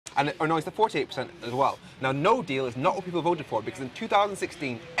or no, it's the 48% as well. Now, no deal is not what people voted for, because in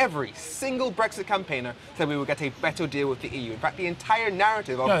 2016, every single Brexit campaigner said we would get a better deal with the EU. In fact, the entire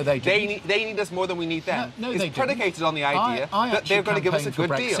narrative of they need us more than we need them is predicated on the idea that they're going to give us a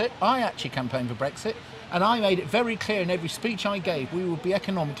good deal. I actually campaigned for Brexit, and I made it very clear in every speech I gave we would be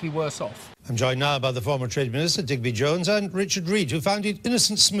economically worse off. I'm joined now by the former Trade Minister, Digby Jones, and Richard Reid, who founded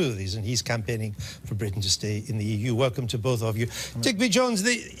Innocent Smoothies, and he's campaigning for Britain to stay in the EU. Welcome to both of you. Digby Jones,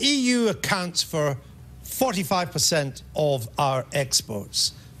 the EU accounts for 45% of our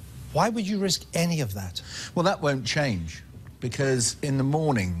exports. Why would you risk any of that? Well, that won't change, because in the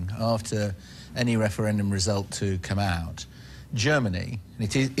morning after any referendum result to come out, Germany,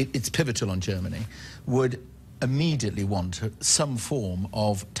 and it's pivotal on Germany, would immediately want some form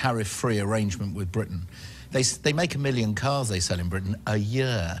of tariff-free arrangement with Britain. They make 1 million cars they sell in Britain a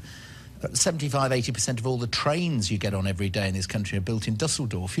year. 75–80% of all the trains you get on every day in this country are built in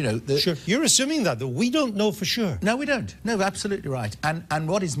Dusseldorf. You know, sure, you're assuming that, though. We don't know for sure. No, we don't. No, absolutely right. And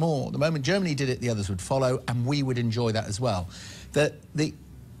what is more, the moment Germany did it, the others would follow, and we would enjoy that as well. There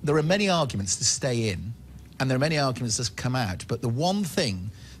are many arguments to stay in, and there are many arguments to come out, but the one thing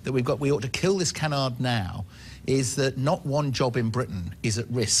that we ought to kill this canard now, is that not one job in Britain is at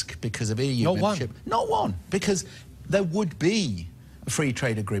risk because of EU membership. Not one, because there would be a free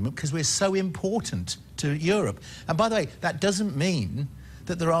trade agreement because we're so important to Europe. And by the way, that doesn't mean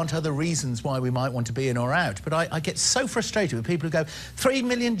that there aren't other reasons why we might want to be in or out. But I get so frustrated with people who go, 3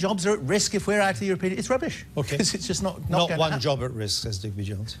 million jobs are at risk if we're out of the European Union. It's rubbish. Okay. Because it's just not one job at risk, says Digby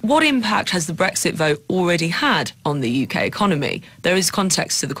Jones. What impact has the Brexit vote already had on the UK economy? There is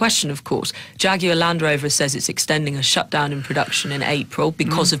context to the question, of course. Jaguar Land Rover says it's extending a shutdown in production in April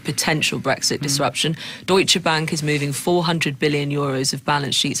because of potential Brexit disruption. Deutsche Bank is moving 400 billion euros of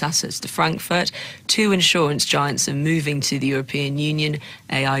balance sheet assets to Frankfurt. 2 insurance giants are moving to the European Union.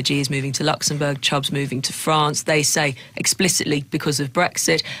 AIG is moving to Luxembourg, Chubb's moving to France. They say explicitly because of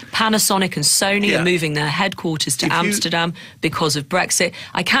Brexit. Panasonic and Sony are moving their headquarters to Amsterdam because of Brexit.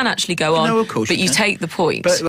 I can actually go on, of course but you take the point.